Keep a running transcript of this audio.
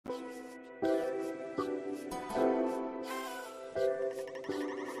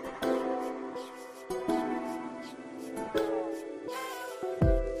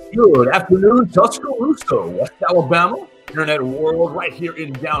Good afternoon, Tuscaloosa, West Alabama, internet world, right here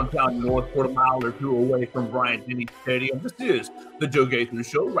in downtown Northport, a mile or two away from Bryant-Denny Stadium. This is the Joe Gaither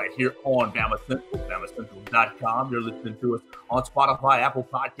Show right here on BamaCentral, BamaCentral.com. You're listening to us on Spotify, Apple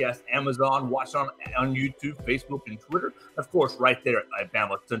Podcasts, Amazon, watch on YouTube, Facebook, and Twitter. Of course, right there at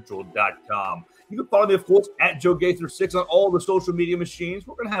BamaCentral.com. You can follow me, of course, at Joe Gaither6 on all the social media machines.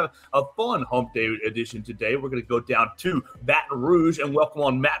 We're going to have a fun Hump Day edition today. We're going to go down to Baton Rouge and welcome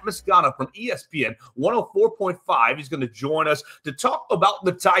on Matt Moscona from ESPN 104.5. He's going to join us to talk about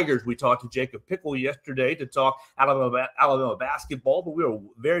the Tigers. We talked to Jacob Pickle yesterday to talk Alabama basketball, but we are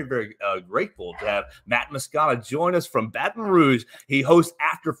very, very grateful to have Matt Moscona join us from Baton Rouge. He hosts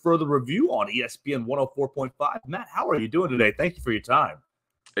After Further Review on ESPN 104.5. Matt, how are you doing today? Thank you for your time.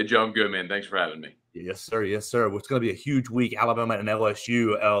 Hey, Joe, I'm good, man. Thanks for having me. Yes, sir. Yes, sir. Well, it's going to be a huge week. Alabama and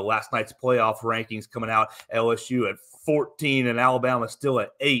LSU. Last night's playoff rankings coming out. LSU at 14 and Alabama still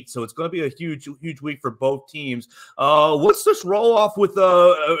at 8. So it's going to be a huge week for both teams. Let's just roll off with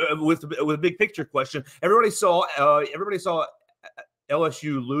a big picture question. Everybody saw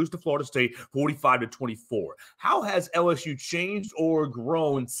LSU lose to Florida State 45-24. How has LSU changed or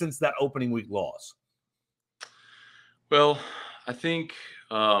grown since that opening week loss? Well, I think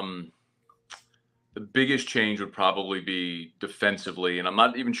the biggest change would probably be defensively, and I'm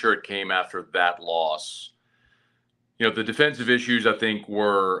not even sure it came after that loss. You know, the defensive issues I think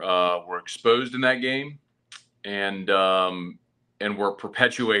were exposed in that game, and were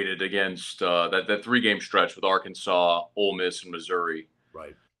perpetuated against that 3-game stretch with Arkansas, Ole Miss, and Missouri.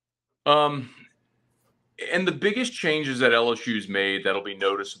 Right. And the biggest changes that LSU's made that'll be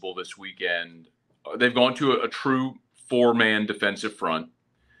noticeable this weekend, they've gone to a true 4-man defensive front.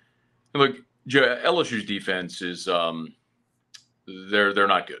 And look, LSU's defense is they're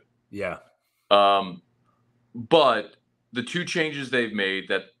not good. Yeah. But the two changes they've made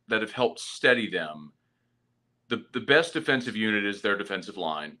that have helped steady them, the best defensive unit is their defensive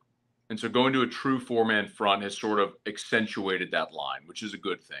line. And so going to a true 4-man front has sort of accentuated that line, which is a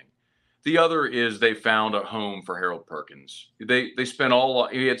good thing. The other is they found a home for Harold Perkins. They spent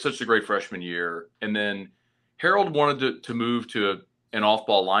he had such a great freshman year, and then Harold wanted to move to an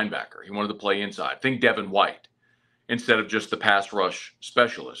off-ball linebacker. He wanted to play inside. Think Devin White instead of just the pass rush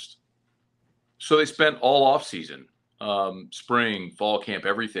specialist. So they spent all offseason, spring, fall camp,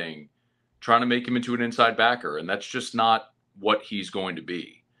 everything, trying to make him into an inside backer, and that's just not what he's going to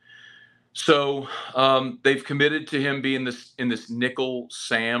be. So they've committed to him being in this nickel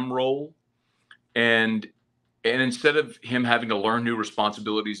Sam role, and instead of him having to learn new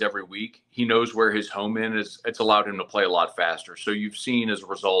responsibilities every week, he knows where his home is. It's allowed him to play a lot faster. So you've seen, as a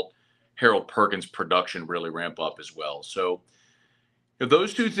result, Harold Perkins' production really ramp up as well. So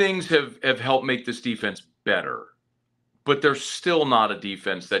those two things have helped make this defense better. But there's still not a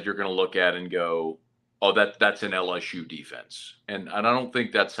defense that you're going to look at and go, oh, that's an LSU defense. And I don't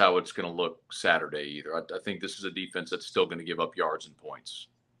think that's how it's going to look Saturday either. I think this is a defense that's still going to give up yards and points.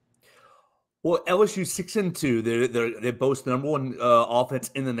 Well, LSU 6-2. They boast the number one offense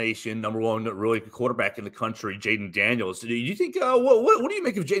in the nation, number one really quarterback in the country, Jaden Daniels. Do you think what do you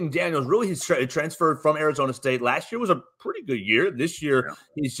make of Jaden Daniels? Really, he's transferred from Arizona State. Last year was a pretty good year. This year,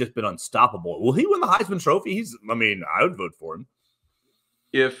 he's just been unstoppable. Will he win the Heisman Trophy? I would vote for him.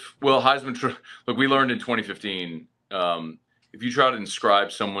 Heisman. Look, we learned in 2015. If you try to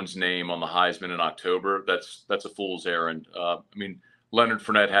inscribe someone's name on the Heisman in October, that's a fool's errand. Leonard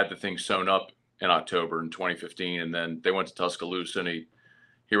Fournette had the thing sewn up in October in 2015, and then they went to Tuscaloosa, and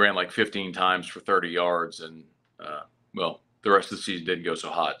he ran like 15 times for 30 yards, and the rest of the season didn't go so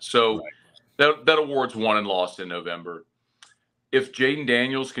hot. So that award's won and lost in November. If Jaden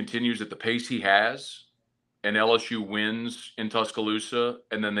Daniels continues at the pace he has, and LSU wins in Tuscaloosa,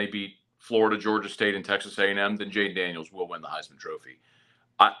 and then they beat Florida, Georgia State, and Texas A&M, then Jaden Daniels will win the Heisman Trophy.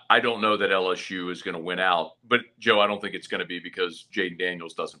 I don't know that LSU is going to win out, but Joe, I don't think it's going to be because Jaden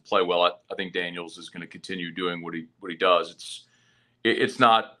Daniels doesn't play well. I think Daniels is going to continue doing what he does. It's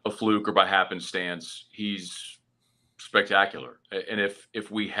not a fluke or by happenstance. He's spectacular. And if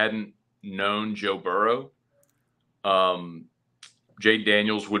we hadn't known Joe Burrow, Jaden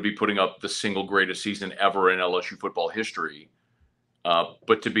Daniels would be putting up the single greatest season ever in LSU football history.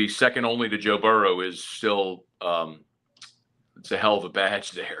 But to be second only to Joe Burrow is still it's a hell of a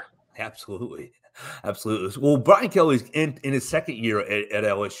badge there. Absolutely. Well, Brian Kelly's in his second year at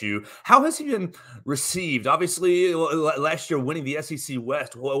LSU. How has he been received? Obviously, last year winning the SEC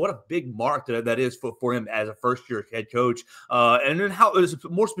West. What a big mark that is for him as a first-year head coach. And then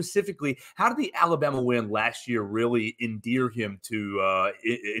more specifically, how did the Alabama win last year really endear him to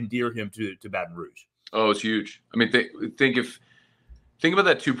Baton Rouge? Oh, it's huge. Think if think about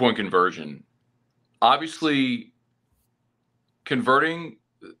that 2-point conversion. Obviously, converting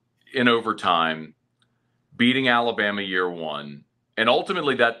in overtime, beating Alabama year one, and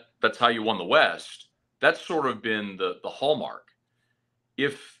ultimately that's how you won the West. That's sort of been the hallmark.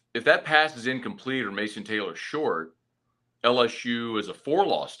 If that pass is incomplete or Mason Taylor short, LSU is a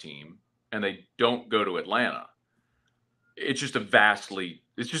 4-loss team and they don't go to Atlanta. It's just a vastly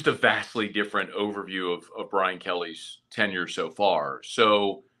different overview of Brian Kelly's tenure so far.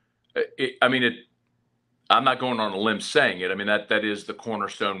 So, I'm not going on a limb saying it. I mean, that is the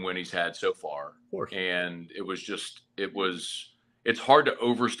cornerstone win he's had so far. Of course. And it's hard to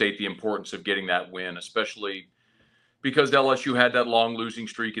overstate the importance of getting that win, especially because LSU had that long losing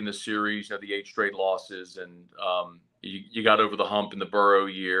streak in the series, the 8 straight losses, and you got over the hump in the Burrow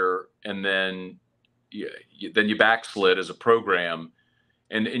year, and then you backslid as a program.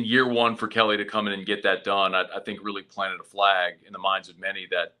 And in year one for Kelly to come in and get that done, I think really planted a flag in the minds of many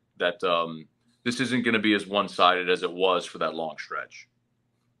that this isn't going to be as one-sided as it was for that long stretch.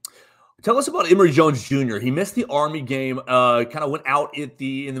 Tell us about Emory Jones Jr. He missed the Army game, kind of went out in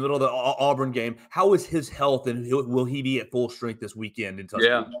the middle of the Auburn game. How is his health, and will he be at full strength this weekend in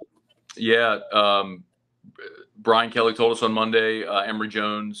Tuscaloosa? Yeah. Brian Kelly told us on Monday, Emory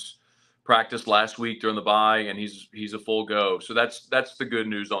Jones practiced last week during the bye, and he's a full go. So that's the good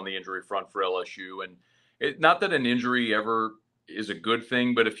news on the injury front for LSU. And not that an injury ever is a good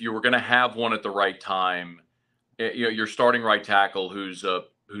thing, but if you were going to have one at the right time, your starting right tackle, who's a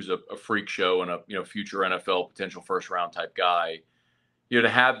freak show and a future NFL potential first round type guy, to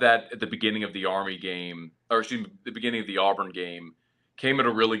have that at the beginning of the Army game, or excuse me, the beginning of the Auburn game, came at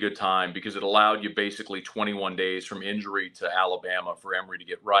a really good time because it allowed you basically 21 days from injury to Alabama for Emory to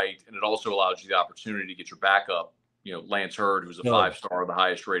get right, and it also allows you the opportunity to get your backup, Lance Hurd, who's a 5-star, the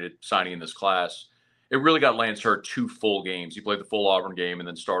highest rated signing in this class. It really got Lance Hurd 2 full games. He played the full Auburn game and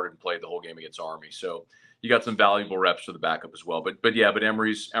then started and played the whole game against Army. So you got some valuable reps for the backup as well. But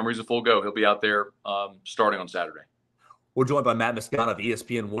Emory's a full go. He'll be out there starting on Saturday. We're joined by Matt Moscona of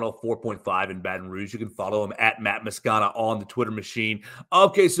ESPN 104.5 in Baton Rouge. You can follow him at Matt Moscona on the Twitter machine.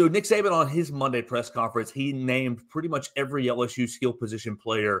 Okay, so Nick Saban on his Monday press conference, he named pretty much every LSU skill position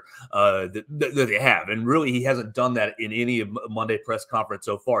player that they have. And really, he hasn't done that in any Monday press conference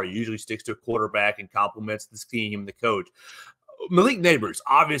so far. He usually sticks to a quarterback and compliments the scheme, the coach. Malik Neighbors,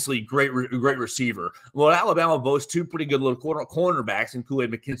 obviously great receiver. Well, Alabama boasts 2 pretty good little cornerbacks in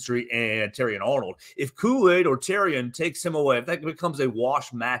Kool-Aid McKinstry and Terrion Arnold. If Kool-Aid or Terrion takes him away, if that becomes a wash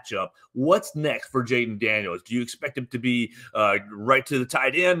matchup, what's next for Jaden Daniels? Do you expect him to be right to the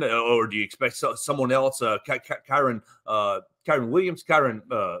tight end, or do you expect someone else, Kyron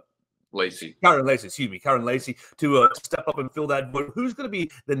Lacey, to step up and fill that void? Who's going to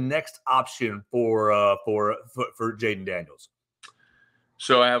be the next option for Jaden Daniels?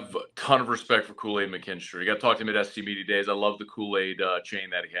 So I have a ton of respect for Kool-Aid McKinstry. I got to talk to him at SC Media Days. I love the Kool-Aid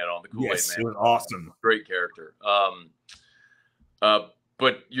chain that he had on. The Kool-Aid man. It was awesome. Great character.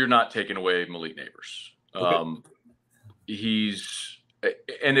 But you're not taking away Malik Neighbors. Okay.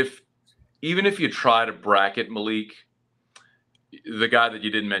 Even if you try to bracket Malik, the guy that you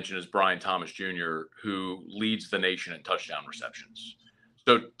didn't mention is Brian Thomas Jr., who leads the nation in touchdown receptions.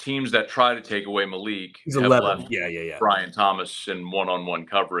 So teams that try to take away Malik have left Brian Thomas in one-on-one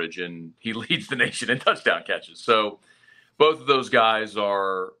coverage, and he leads the nation in touchdown catches. So both of those guys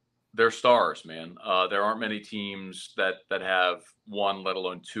they're stars, man. There aren't many teams that have 1, let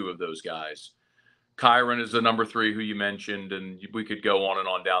alone 2 of those guys. Kyron is the number 3 who you mentioned, and we could go on and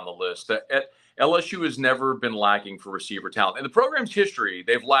on down the list. LSU has never been lacking for receiver talent. In the program's history,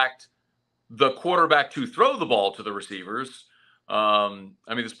 they've lacked the quarterback to throw the ball to the receivers.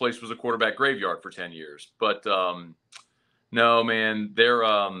 This place was a quarterback graveyard for 10 years. But no, man,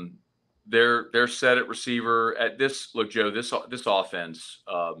 they're set at receiver. At this, look, Joe, this offense,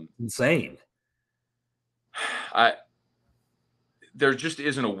 insane. There just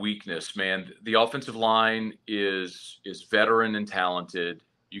isn't a weakness, man. The offensive line is veteran and talented.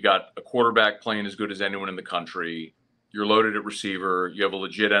 You got a quarterback playing as good as anyone in the country. You're loaded at receiver. You have a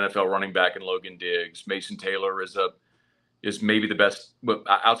legit NFL running back in Logan Diggs. Mason Taylor is maybe the best,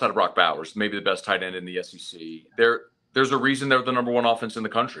 outside of Brock Bowers, maybe the best tight end in the SEC. There's a reason they're the number 1 offense in the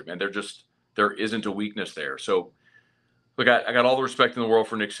country, man. There isn't a weakness there. So, look, I got all the respect in the world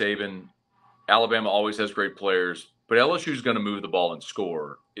for Nick Saban. Alabama always has great players, but LSU is going to move the ball and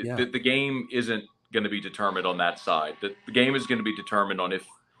score. The game isn't going to be determined on that side. The game is going to be determined on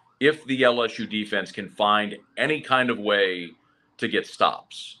if the LSU defense can find any kind of way to get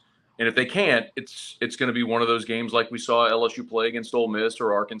stops. And if they can't, it's going to be one of those games like we saw LSU play against Ole Miss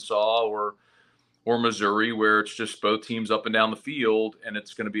or Arkansas or or Missouri, where it's just both teams up and down the field, and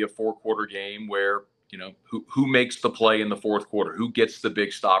it's going to be a 4-quarter game where, who makes the play in the fourth quarter, who gets the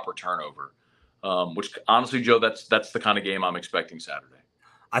big stop or turnover, which honestly, Joe, that's the kind of game I'm expecting Saturday.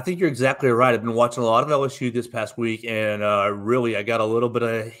 I think you're exactly right. I've been watching a lot of LSU this past week, and really, I got a little bit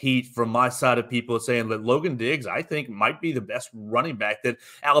of heat from my side of people saying that Logan Diggs, I think, might be the best running back that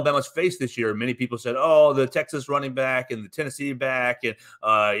Alabama's faced this year. Many people said, "Oh, the Texas running back and the Tennessee back, and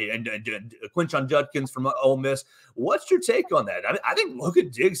Quinshon Judkins from Ole Miss." What's your take on that? I think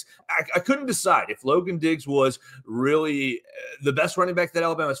Logan Diggs. I couldn't decide if Logan Diggs was really the best running back that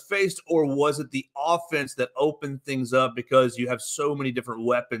Alabama's faced, or was it the offense that opened things up because you have so many different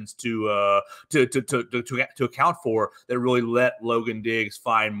weapons to account for that really let Logan Diggs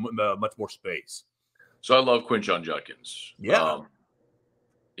find much more space. So I love Quinshon Judkins. Yeah.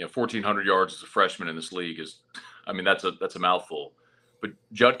 1,400 yards as a freshman in this league that's a mouthful. But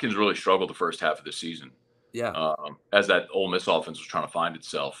Judkins really struggled the first half of the season. Yeah. As that Ole Miss offense was trying to find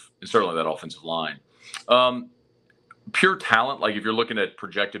itself, and certainly that offensive line. Pure talent, like if you're looking at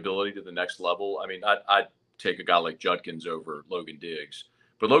projectability to the next level, I'd take a guy like Judkins over Logan Diggs.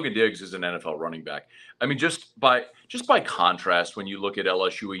 But Logan Diggs is an NFL running back. Just by contrast, when you look at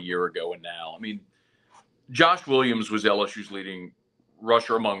LSU a year ago and now, Josh Williams was LSU's leading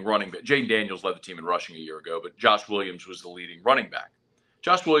rusher among running backs. Jaden Daniels led the team in rushing a year ago, but Josh Williams was the leading running back.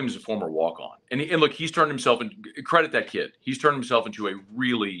 Josh Williams is a former walk-on. And look, he's turned himself into – credit that kid. He's turned himself into a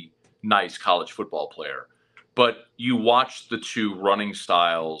really nice college football player. But you watch the two running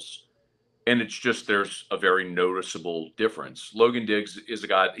styles, and it's just there's a very noticeable difference. Logan Diggs is a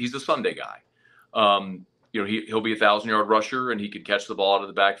guy – he's the Sunday guy. He'll be a 1,000-yard rusher, and he can catch the ball out of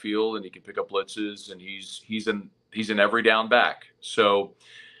the backfield, and he can pick up blitzes, and he's an every down back. So,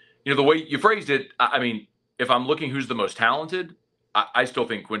 the way you phrased it, if I'm looking who's the most talented – I still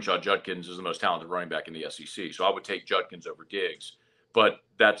think Quinshon Judkins is the most talented running back in the SEC. So I would take Judkins over Diggs. But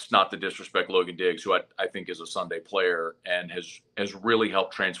that's not to disrespect Logan Diggs, who I think is a Sunday player and has really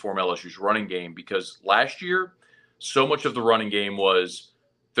helped transform LSU's running game, because last year, so much of the running game was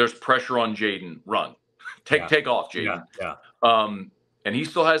there's pressure on Jaden, run. Take off, Jaden. Yeah. And he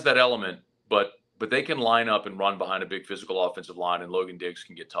still has that element, but they can line up and run behind a big physical offensive line, and Logan Diggs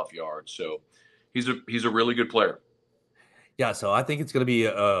can get tough yards. So he's a really good player. Yeah, so I think it's going to be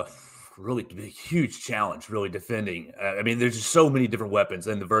a really big, huge challenge, really defending. There's just so many different weapons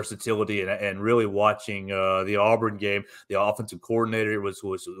and the versatility, and really watching the Auburn game, the offensive coordinator was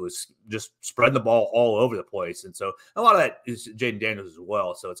just spreading the ball all over the place. And so a lot of that is Jaden Daniels as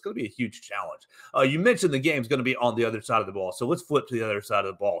well. So it's going to be a huge challenge. You mentioned the game's going to be on the other side of the ball. So let's flip to the other side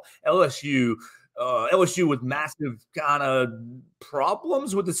of the ball. LSU with massive kind of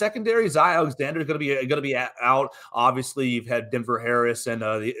problems with the secondary. Zai Alexander is going to be out. Obviously, you've had Denver Harris and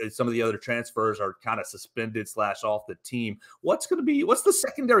some of the other transfers are kind of suspended / off the team. What's the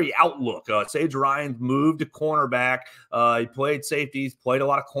secondary outlook? Sage Ryan moved to cornerback. He played safeties, played a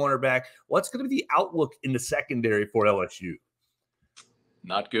lot of cornerback. What's going to be the outlook in the secondary for LSU?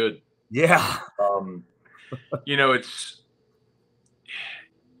 Not good. Yeah.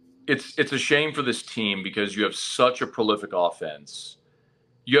 It's a shame for this team, because you have such a prolific offense.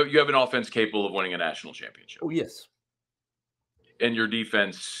 You have an offense capable of winning a national championship. Oh, yes. And your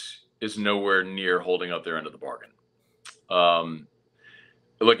defense is nowhere near holding up their end of the bargain.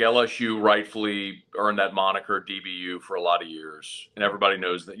 Look, LSU rightfully earned that moniker DBU for a lot of years, and everybody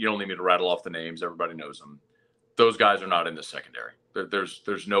knows that. You don't need me to rattle off the names. Everybody knows them. Those guys are not in the secondary.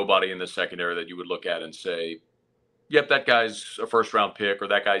 There's nobody in the secondary that you would look at and say, yep, that guy's a first-round pick, or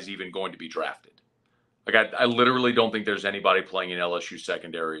that guy's even going to be drafted. Like, I literally don't think there's anybody playing in LSU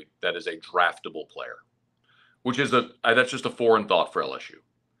secondary that is a draftable player, which is that's just a foreign thought for LSU.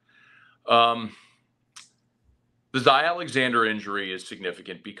 The Zai Alexander injury is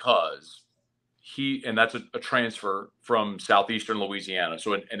significant because that's a transfer from Southeastern Louisiana.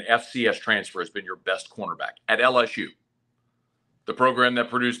 So an FCS transfer has been your best cornerback at LSU. The program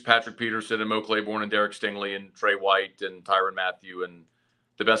that produced Patrick Peterson and Mo Claiborne and Derek Stingley and Trey White and Tyrann Mathieu, and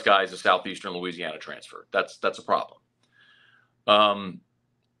the best guy is a Southeastern Louisiana transfer. That's a problem.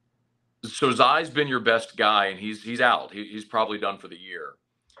 So Zai's been your best guy, and he's out. He's probably done for the year.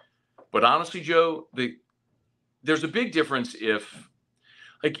 But honestly, Joe, there's a big difference if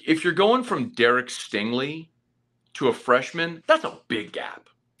you're going from Derek Stingley to a freshman. That's a big gap,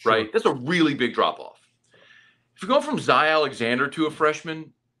 Sure. Right? That's a really big drop off. If you're going from Zai Alexander to a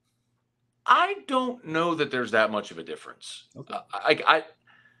freshman, I don't know that there's that much of a difference. Okay.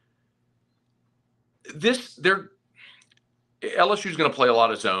 LSU's going to play a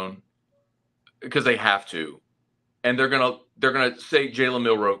lot of zone because they have to, and they're going to say, Jalen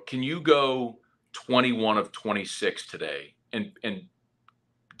Milroe, can you go 21 of 26 today and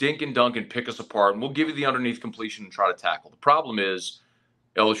dink and dunk and pick us apart, and we'll give you the underneath completion and try to tackle. The problem is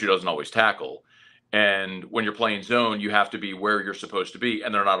LSU doesn't always tackle. And when you're playing zone, you have to be where you're supposed to be,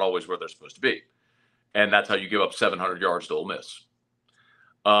 and they're not always where they're supposed to be. And that's how you give up 700 yards to Ole Miss.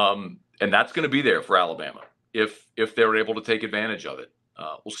 And that's going to be there for Alabama if they're able to take advantage of it.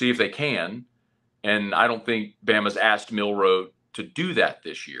 We'll see if they can. And I don't think Bama's asked Milroe to do that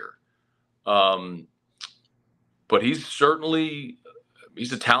this year. But he's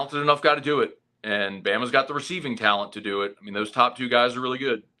a talented enough guy to do it. And Bama's got the receiving talent to do it. I mean, those top two guys are really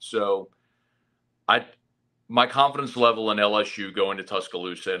good. So my confidence level in LSU going to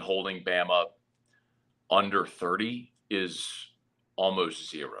Tuscaloosa and holding Bama under 30 is almost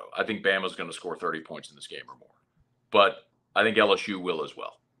zero. I think Bama's going to score 30 points in this game or more. But I think LSU will as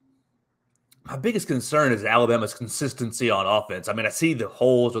well. My biggest concern is Alabama's consistency on offense. I mean, I see the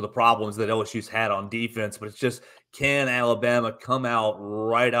holes or the problems that LSU's had on defense, but it's just, can Alabama come out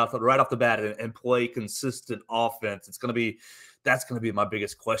right off the bat and play consistent offense? That's going to be my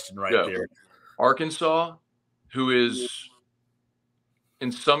biggest question there. Arkansas, who is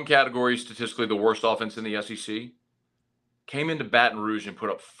in some categories statistically the worst offense in the SEC, came into Baton Rouge and put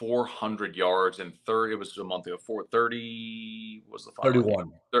up 400 yards and 30. It was a month ago. 30 was the final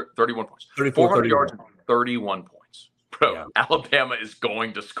 31. 31 points. 400 yards and 31 points. Bro, yeah. Alabama is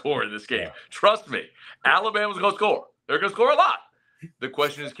going to score in this game. Yeah. Trust me. Alabama's going to score. They're going to score a lot. The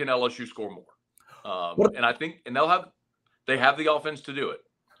question is, can LSU score more? And I think, and they have the offense to do it.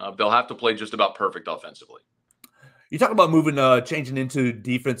 They'll have to play just about perfect offensively. You talk about changing into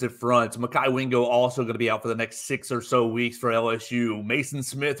defensive fronts. Mekhi Wingo also going to be out for the next 6 or so weeks for LSU. Mason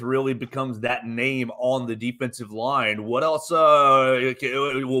Smith really becomes that name on the defensive line. What else?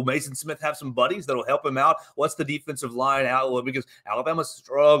 Will Mason Smith have some buddies that will help him out? What's the defensive line outlook? Because Alabama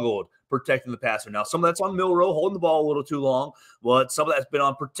struggled protecting the passer. Now, some of that's on Milroe holding the ball a little too long, but some of that's been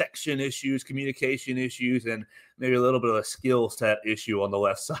on protection issues, communication issues, and maybe a little bit of a skill set issue on the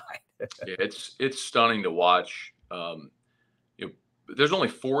left side. Yeah, it's stunning to watch. There's only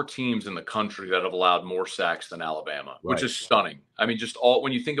 4 teams in the country that have allowed more sacks than Alabama, which is stunning. I mean,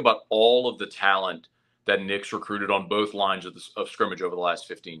 when you think about all of the talent that Nick's recruited on both lines of scrimmage over the last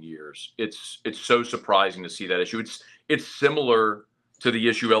 15 years, it's so surprising to see that issue. It's similar to the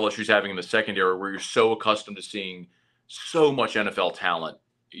issue LSU's having in the secondary, where you're so accustomed to seeing so much NFL talent,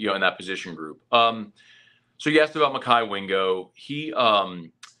 in that position group. So you asked about Mekhi Wingo.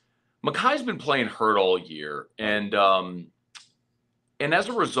 Mekhi's been playing hurt all year, and as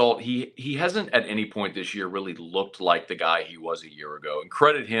a result, he hasn't at any point this year really looked like the guy he was a year ago. And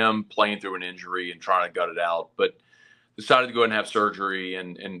credit him playing through an injury and trying to gut it out, but decided to go ahead and have surgery,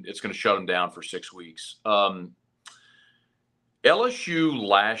 and it's going to shut him down for 6 weeks. LSU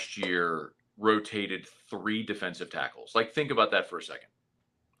last year rotated 3 defensive tackles. Like, think about that for a second.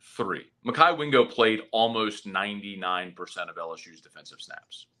 3. Mekhi Wingo played almost 99% of LSU's defensive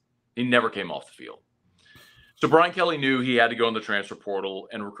snaps. He never came off the field. So Brian Kelly knew he had to go in the transfer portal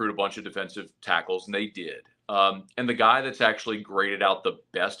and recruit a bunch of defensive tackles, and they did. And the guy that's actually graded out the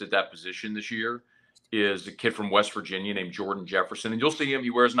best at that position this year is a kid from West Virginia named Jordan Jefferson. And you'll see him.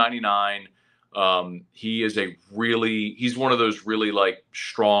 He wears 99. He's one of those really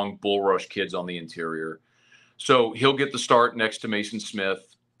strong bull rush kids on the interior. So he'll get the start next to Mason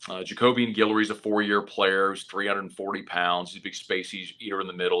Smith. Jacobian Guillory's a 4-year player who's 340 pounds. He's a big space eater in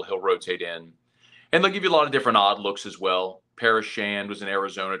the middle. He'll rotate in. And they'll give you a lot of different odd looks as well. Paris Shand was an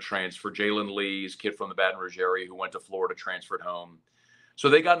Arizona transfer. Jalen Lee's kid from the Baton Rouge area who went to Florida, transferred home. So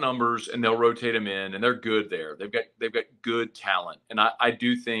they got numbers, and they'll rotate them in, and they're good there. They've got good talent. And I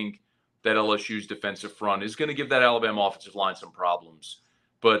do think that LSU's defensive front is going to give that Alabama offensive line some problems.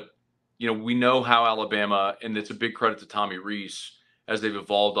 But, we know how Alabama, and it's a big credit to Tommy Rees, as they've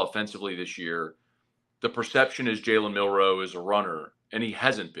evolved offensively this year. The perception is Jalen Milroe is a runner, and he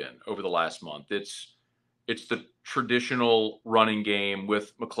hasn't been over the last month. It's the traditional running game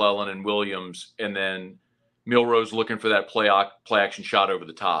with McClellan and Williams, and then Milroe's looking for that play action shot over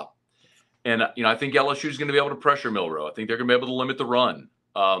the top. And I think LSU is going to be able to pressure Milroe. I think they're going to be able to limit the run,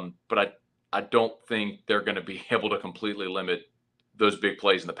 but I don't think they're going to be able to completely limit those big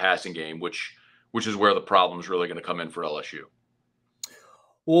plays in the passing game, which is where the problem is really going to come in for LSU.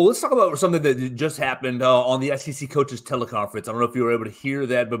 Well, let's talk about something that just happened on the SEC coaches teleconference. I don't know if you were able to hear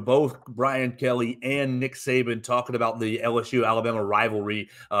that, but both Brian Kelly and Nick Saban talking about the LSU-Alabama rivalry.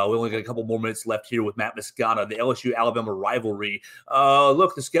 We only got a couple more minutes left here with Matt Moscona, the LSU-Alabama rivalry.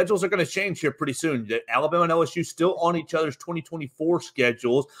 Look, the schedules are going to change here pretty soon. Alabama and LSU still on each other's 2024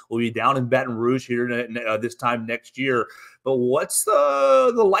 schedules. We'll be down in Baton Rouge here this time next year. But what's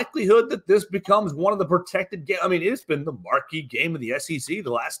the likelihood that this becomes one of the protected games? I mean, it's been the marquee game of the SEC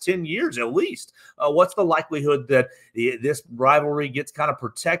the last 10 years at least. What's the likelihood that this rivalry gets kind of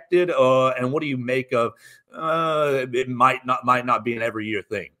protected? And what do you make of it might not be an every year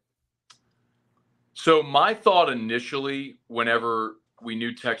thing? So my thought initially, whenever we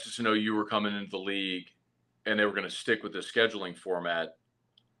knew Texas and OU were coming into the league and they were going to stick with the scheduling format,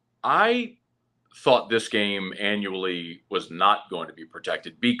 I thought this game annually was not going to be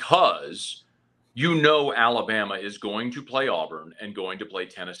protected because Alabama is going to play Auburn and going to play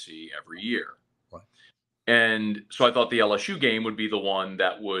Tennessee every year. Right. And so I thought the LSU game would be the one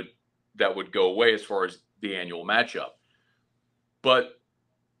that would go away as far as the annual matchup. But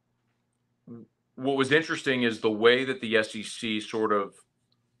what was interesting is the way that the SEC sort of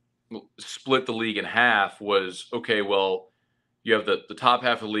split the league in half was, okay, well, you have the top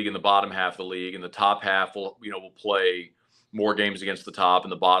half of the league and the bottom half of the league, and the top half will play more games against the top,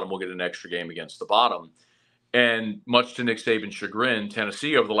 and the bottom will get an extra game against the bottom. And much to Nick Saban's chagrin,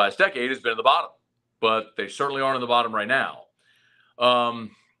 Tennessee over the last decade has been at the bottom, but they certainly aren't in the bottom right now.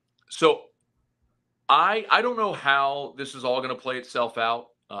 So I don't know how this is all going to play itself out.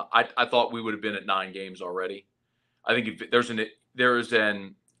 I thought we would have been at 9 games already. I think if there is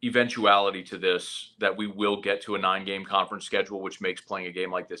an eventuality to this that we will get to a 9-game conference schedule, which makes playing a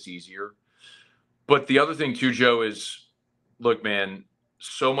game like this easier. But the other thing too, Joe, is look, man,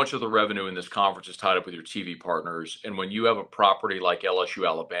 so much of the revenue in this conference is tied up with your TV partners. And when you have a property like LSU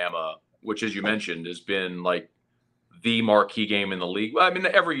Alabama, which, as you mentioned, has been like the marquee game in the league. Well, I mean,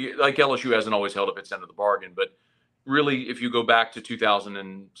 like LSU hasn't always held up its end of the bargain, but really, if you go back to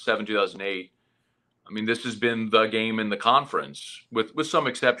 2007, 2008, I mean, this has been the game in the conference with some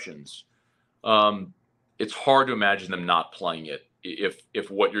exceptions. It's hard to imagine them not playing it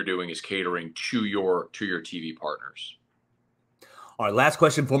if what you're doing is catering to your TV partners. All right, last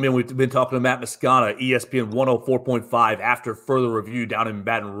question for me. We've been talking to Matt Moscona, ESPN 104.5, after further review down in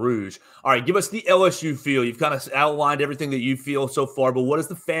Baton Rouge. All right, give us the LSU feel. You've kind of outlined everything that you feel so far, but what is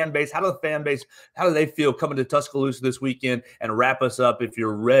the fan base? How do they feel coming to Tuscaloosa this weekend? And wrap us up if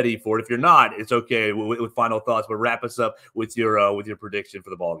you're ready for it. If you're not, it's okay with final thoughts, but wrap us up with your prediction for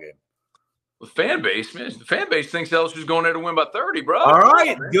the ball game. The fan base, man. The fan base thinks LSU's going there to win by 30, bro. All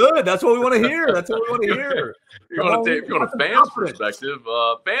right, good. That's what we want to hear. If you want a fan's perspective,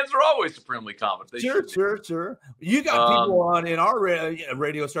 fans are always supremely confident. Sure. You got people on in our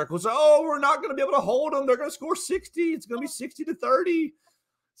radio circles. Oh, we're not going to be able to hold them. They're going to score 60. It's going to be 60-30.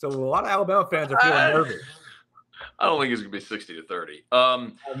 So a lot of Alabama fans are feeling nervous. I don't think it's going to be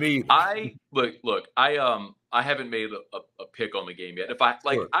 60-30. I haven't made a pick on the game yet. I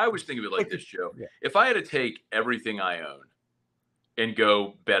always think of it like this, Joe. Yeah. If I had to take everything I own and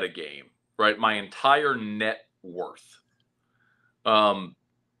go bet a game, right, my entire net worth, I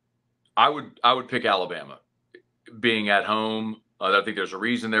would pick Alabama. Being at home, I think there's a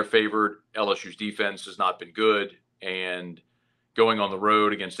reason they're favored. LSU's defense has not been good, and going on the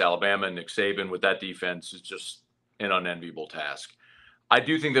road against Alabama and Nick Saban with that defense is just an unenviable task. I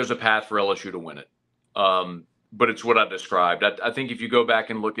do think there's a path for LSU to win it. But it's what I described. I think if you go back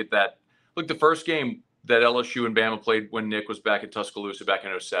and look at that, the first game that LSU and Bama played when Nick was back at Tuscaloosa back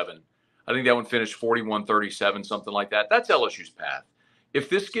in 2007, I think that one finished 41-37, something like that. That's LSU's path. If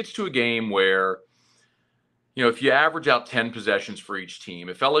this gets to a game where, if you average out 10 possessions for each team,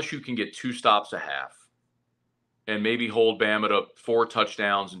 if LSU can get 2 stops a half and maybe hold Bama to 4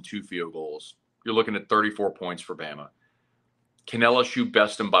 touchdowns and 2 field goals, you're looking at 34 points for Bama. Can LSU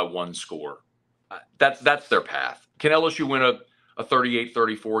best them by 1 score? That's their path. Can LSU win a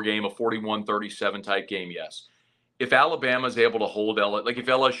 38-34 game, a 41-37 type game? Yes. If Alabama's able to hold if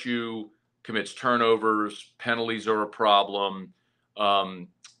LSU commits turnovers, penalties are a problem. A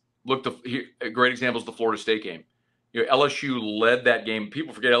great example is the Florida State game. LSU led that game.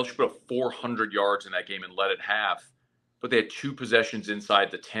 People forget LSU put up 400 yards in that game and led at half, but they had 2 possessions inside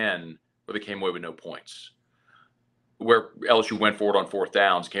the 10 where they came away with no points. Where LSU went forward on 4th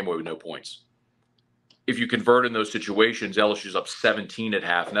downs, came away with no points. If you convert in those situations, LSU's up 17 at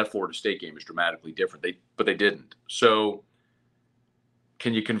half, and that Florida State game is dramatically different. But they didn't. So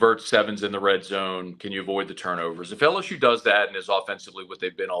can you convert 7s in the red zone? Can you avoid the turnovers? If LSU does that and is offensively what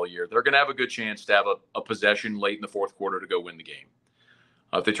they've been all year, they're going to have a good chance to have a possession late in the 4th quarter to go win the game.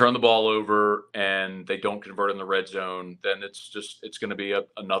 If they turn the ball over and they don't convert in the red zone, then it's going to be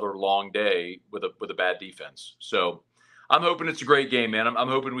another long day with a bad defense. So I'm hoping it's a great game, man. I'm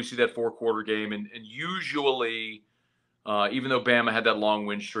hoping we see that 4-quarter game. And usually, even though Bama had that long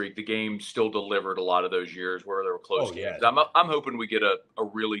win streak, the game still delivered a lot of those years where there were close games. I'm hoping we get a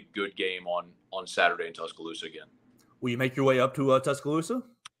really good game on Saturday in Tuscaloosa again. Will you make your way up to Tuscaloosa?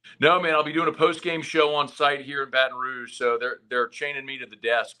 No, man, I'll be doing a post-game show on site here in Baton Rouge, so they're chaining me to the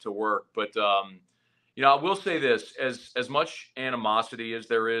desk to work. But I will say this: as much animosity as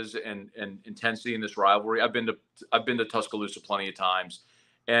there is and intensity in this rivalry, I've been to Tuscaloosa plenty of times,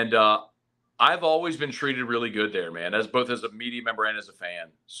 and I've always been treated really good there, man, as both as a media member and as a fan.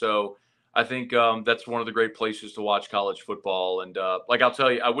 So I think that's one of the great places to watch college football. And like I'll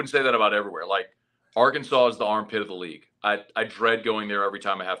tell you, I wouldn't say that about everywhere. Like Arkansas is the armpit of the league. I dread going there every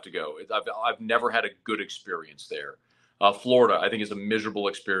time I have to go. I've never had a good experience there. Florida, I think, is a miserable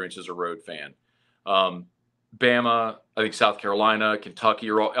experience as a road fan. Bama, I think South Carolina, Kentucky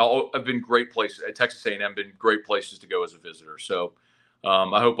are all have been great places. Texas A&M been great places to go as a visitor. So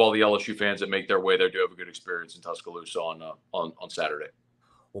I hope all the LSU fans that make their way there do have a good experience in Tuscaloosa on Saturday.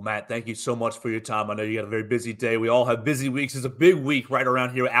 Well, Matt, thank you so much for your time. I know you got a very busy day. We all have busy weeks. It's a big week right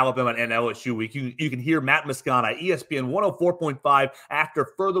around here, Alabama and LSU week. You can hear Matt Moscona, ESPN 104.5, after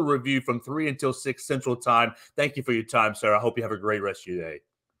further review from 3 until 6 Central Time. Thank you for your time, sir. I hope you have a great rest of your day.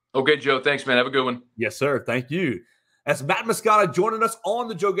 Okay, Joe. Thanks, man. Have a good one. Yes, sir. Thank you. That's Matt Moscona joining us on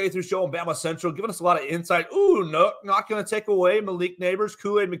the Joe Gaither Show on BamaCentral, giving us a lot of insight. Ooh, no, not going to take away Malik Neighbors,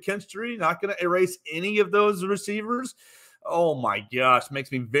 Kool-Aid McKinstry, not going to erase any of those receivers. Oh, my gosh.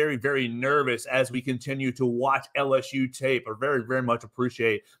 Makes me very, very nervous as we continue to watch LSU tape. I very, very much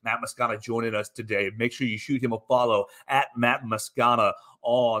appreciate Matt Moscona joining us today. Make sure you shoot him a follow at Matt Moscona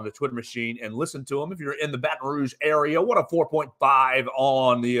on the Twitter machine and listen to him if you're in the Baton Rouge area. 104.5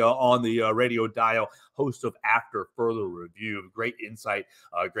 on the radio dial. Host of After Further Review. Great insight,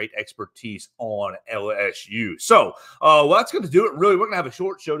 great expertise on LSU. So, that's going to do it. Really, we're going to have a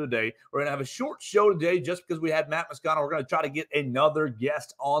short show today. We're going to have a short show today just because we had Matt Moscona. We're going to try to get another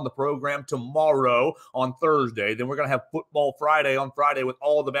guest on the program tomorrow on Thursday. Then we're going to have Football Friday on Friday with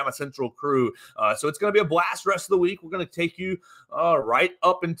all the BamaCentral crew. So it's going to be a blast rest of the week. We're going to take you right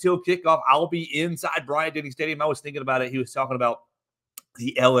up until kickoff. I'll be inside Bryant-Denny Stadium. I was thinking about it. He was talking about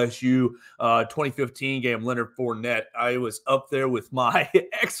the LSU 2015 game, Leonard Fournette. I was up there with my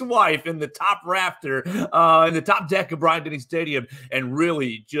ex-wife in the top rafter, in the top deck of Bryant-Denny Stadium, and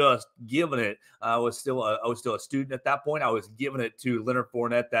really just giving it. I was still a student at that point. I was giving it to Leonard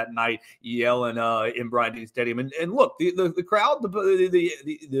Fournette that night, yelling in Bryant-Denny Stadium. And look, the crowd,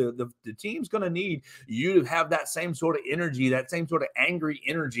 the team's going to need you to have that same sort of energy, that same sort of angry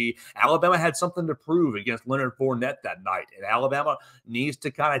energy. Alabama had something to prove against Leonard Fournette that night, and Alabama needs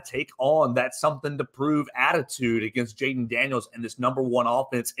to kind of take on that something to prove attitude against Jaden Daniels and this number one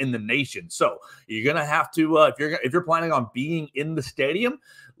offense in the nation. So you're going to have to, if you're planning on being in the stadium,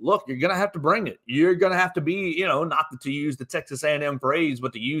 look, you're going to have to bring it. You're going to have to be, not to use the Texas A&M phrase,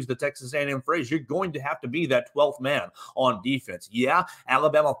 but to use the Texas A&M phrase, you're going to have to be that 12th man on defense. Yeah,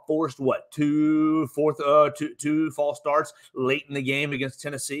 Alabama forced two false starts late in the game against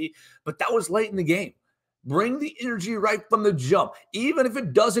Tennessee, but that was late in the game. Bring the energy right from the jump. Even if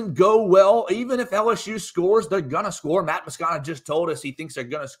it doesn't go well, even if LSU scores, they're going to score. Matt Moscona just told us he thinks they're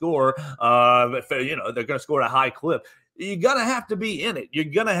going to score. They're going to score at a high clip. You're going to have to be in it. You're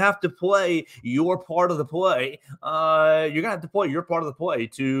going to have to play your part of the play. You're going to have to play your part of the play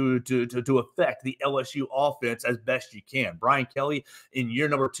to affect the LSU offense as best you can. Brian Kelly in year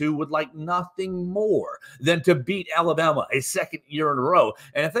number 2 would like nothing more than to beat Alabama a second year in a row.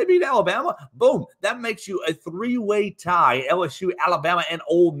 And if they beat Alabama, boom, that makes you a 3-way tie, LSU, Alabama, and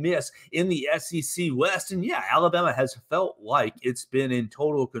Ole Miss in the SEC West. And yeah, Alabama has felt like it's been in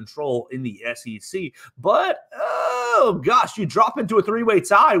total control in the SEC. But, oh gosh, you drop into a 3-way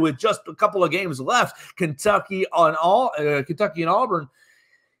tie with just a couple of games left. Kentucky and Auburn.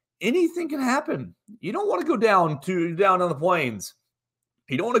 Anything can happen. You don't want to go down on the plains.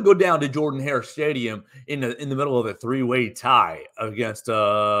 You don't want to go down to Jordan-Hare Stadium in the middle of a 3-way tie against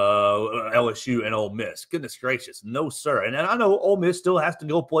LSU and Ole Miss. Goodness gracious, no sir. And I know Ole Miss still has to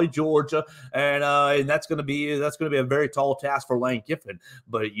go play Georgia, and that's going to be a very tall task for Lane Kiffin.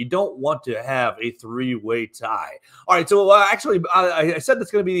 But you don't want to have a 3-way tie. All right, so actually, I said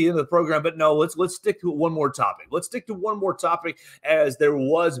that's going to be the end of the program, but no, let's stick to one more topic. Let's stick to one more topic, as there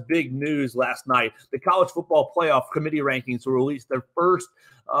was big news last night. The College Football Playoff Committee rankings will release their first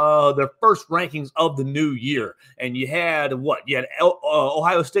rankings of the new year. And you had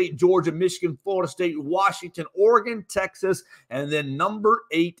Ohio State, Georgia, Michigan, Florida State, Washington, Oregon, Texas, and then number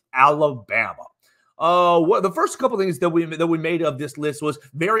 8, Alabama. The first couple things that we made of this list was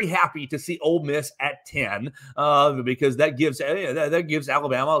very happy to see Ole Miss at at 10 because that gives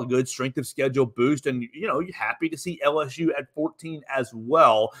Alabama a good strength of schedule boost. And, you're happy to see LSU at 14 as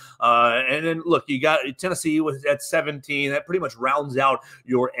well. And then, look, you got Tennessee at 17. That pretty much rounds out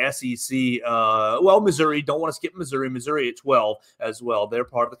your SEC. Missouri, don't want to skip Missouri. Missouri at 12 as well. They're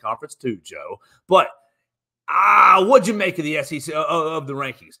part of the conference too, Joe. But what'd you make of the SEC of the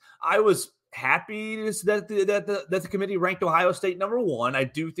rankings? I was happy that the committee ranked Ohio State number 1. I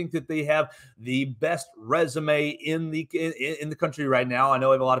do think that they have the best resume in the country right now. I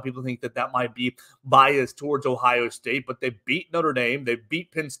know a lot of people think that might be biased towards Ohio State, but they beat Notre Dame, they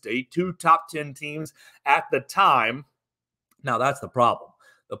beat Penn State, 2 top 10 teams at the time. Now that's the problem.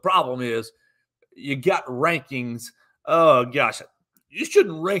 The problem is you got rankings. Oh gosh. You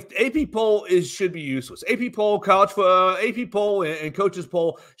shouldn't rank. The AP poll should be useless. AP poll, AP poll, and coaches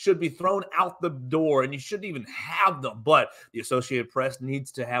poll should be thrown out the door, and you shouldn't even have them. But the Associated Press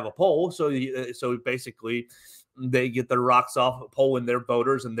needs to have a poll, so basically they get their rocks off polling their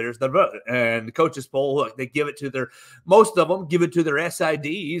voters, and there's their vote. And the coaches poll, look, they give it to most of them give it to their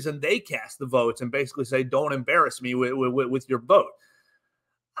SIDs, and they cast the votes and basically say, "Don't embarrass me with your vote."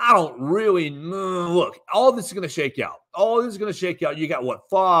 I don't really know. Look, all this is going to shake out. You got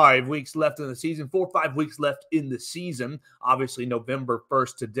 5 weeks left in the season, 4 or 5 weeks left in the season. Obviously, November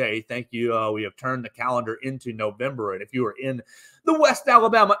 1st today. Thank you. We have turned the calendar into November. And if you are in the West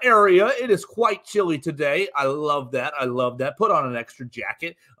Alabama area, it is quite chilly today. I love that. Put on an extra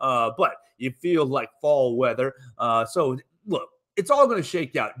jacket. But you feel like fall weather. So look. It's all going to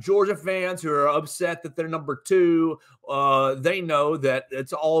shake out. Georgia fans who are upset that they're number 2, they know that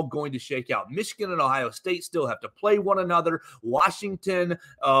it's all going to shake out. Michigan and Ohio State still have to play one another. Washington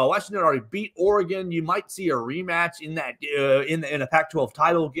already beat Oregon. You might see a rematch in that in a Pac-12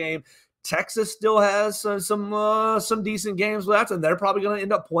 title game. Texas still has some decent games left, and they're probably going to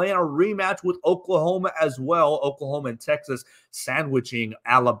end up playing a rematch with Oklahoma as well. Oklahoma and Texas sandwiching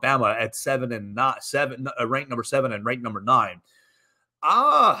Alabama at 7 and 9, ranked number 7 and ranked number 9.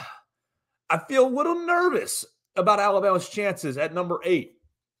 I feel a little nervous about Alabama's chances at number 8.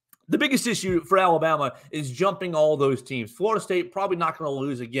 The biggest issue for Alabama is jumping all those teams. Florida State probably not going to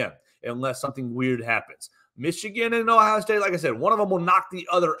lose again unless something weird happens. Michigan and Ohio State, like I said, one of them will knock the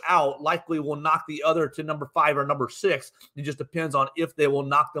other out, likely will knock the other to number 5 or number 6. It just depends on if they will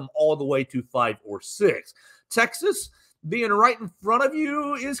knock them all the way to 5 or 6. Texas being right in front of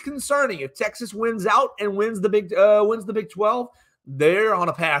you is concerning. If Texas wins out and wins the Big 12, they're on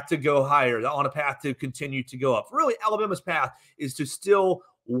a path to go higher. They're on a path to continue to go up. Really, Alabama's path is to still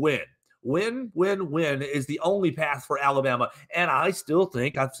win. Win is the only path for Alabama. And I still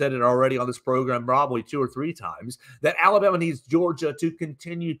think, I've said it already on this program probably 2 or 3 times, that Alabama needs Georgia to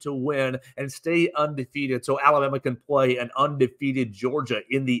continue to win and stay undefeated so Alabama can play an undefeated Georgia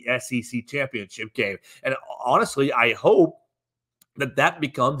in the SEC championship game. And honestly, I hope that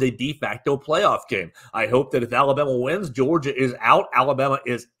becomes a de facto playoff game. I hope that if Alabama wins, Georgia is out, Alabama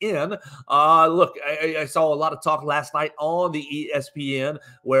is in. Look, I saw a lot of talk last night on the ESPN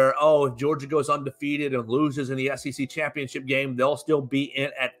where, if Georgia goes undefeated and loses in the SEC championship game, they'll still be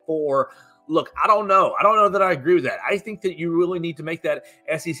in at 4. Look, I don't know. I don't know that I agree with that. I think that you really need to make that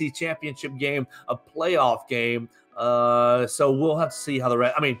SEC championship game a playoff game. So we'll have to see how the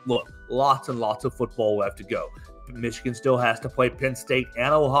rest. Look, lots and lots of football left to go. Michigan still has to play Penn State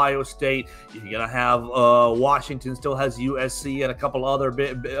and Ohio State. You're going to have Washington still has USC and a couple other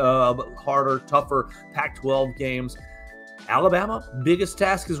bit harder, tougher Pac-12 games. Alabama, biggest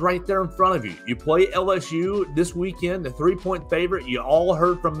task is right there in front of you. You play LSU this weekend, the 3-point favorite. You all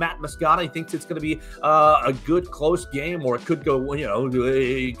heard from Matt Moscona. He thinks it's going to be a good close game, or it could go,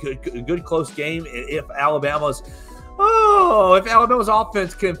 a good close game if Alabama's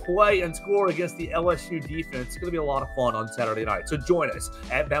offense can play and score against the LSU defense. It's going to be a lot of fun on Saturday night. So join us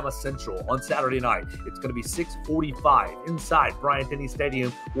at BamaCentral on Saturday night. It's going to be 6:45 inside Bryant-Denny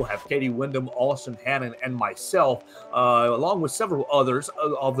Stadium. We'll have Katie Wyndham, Austin Hannon, and myself, along with several others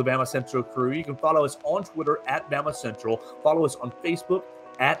of the BamaCentral crew. You can follow us on Twitter at BamaCentral. Follow us on Facebook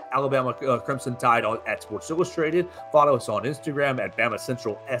at Alabama Crimson Tide at Sports Illustrated. Follow us on Instagram at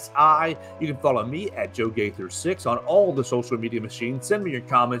BamaCentral SI. You can follow me at Joe Gaither 6 on all the social media machines. Send me your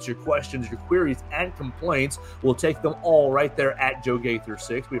comments, your questions, your queries, and complaints. We'll take them all right there at Joe Gaither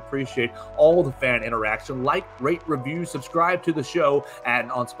 6. We appreciate all the fan interaction. Like, rate, review, subscribe to the show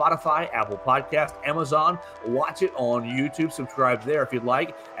and on Spotify, Apple Podcast, Amazon. Watch it on YouTube. Subscribe there if you'd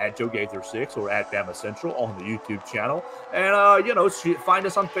like at Joe Gaither 6 or at BamaCentral on the YouTube channel. And, find us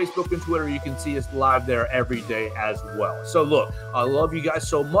us on Facebook and Twitter. You can see us live there every day as well. So look, I love you guys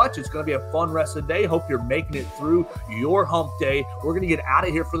so much. It's going to be a fun rest of the day. Hope you're making it through your hump day. We're going to get out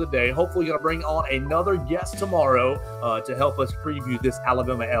of here for the day. Hopefully going to bring on another guest tomorrow to help us preview this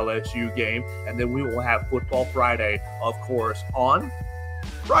Alabama LSU game. And then we will have Football Friday, of course, on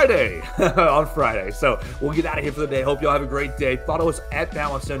Friday. So we'll get out of here for the day. Hope y'all have a great day. Follow us at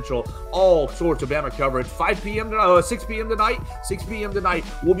BamaCentral. All sorts of Bama coverage. 6 p.m. tonight. 6 p.m. tonight.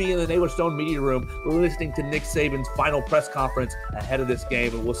 We'll be in the Naylor Stone media room listening to Nick Saban's final press conference ahead of this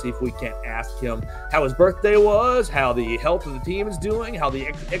game, and we'll see if we can't ask him how his birthday was, how the health of the team is doing, how the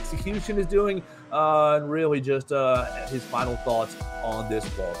execution is doing, and really just his final thoughts on this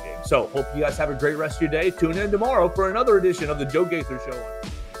ball game. So hope you guys have a great rest of your day. Tune in tomorrow for another edition of the Joe Gaither Show.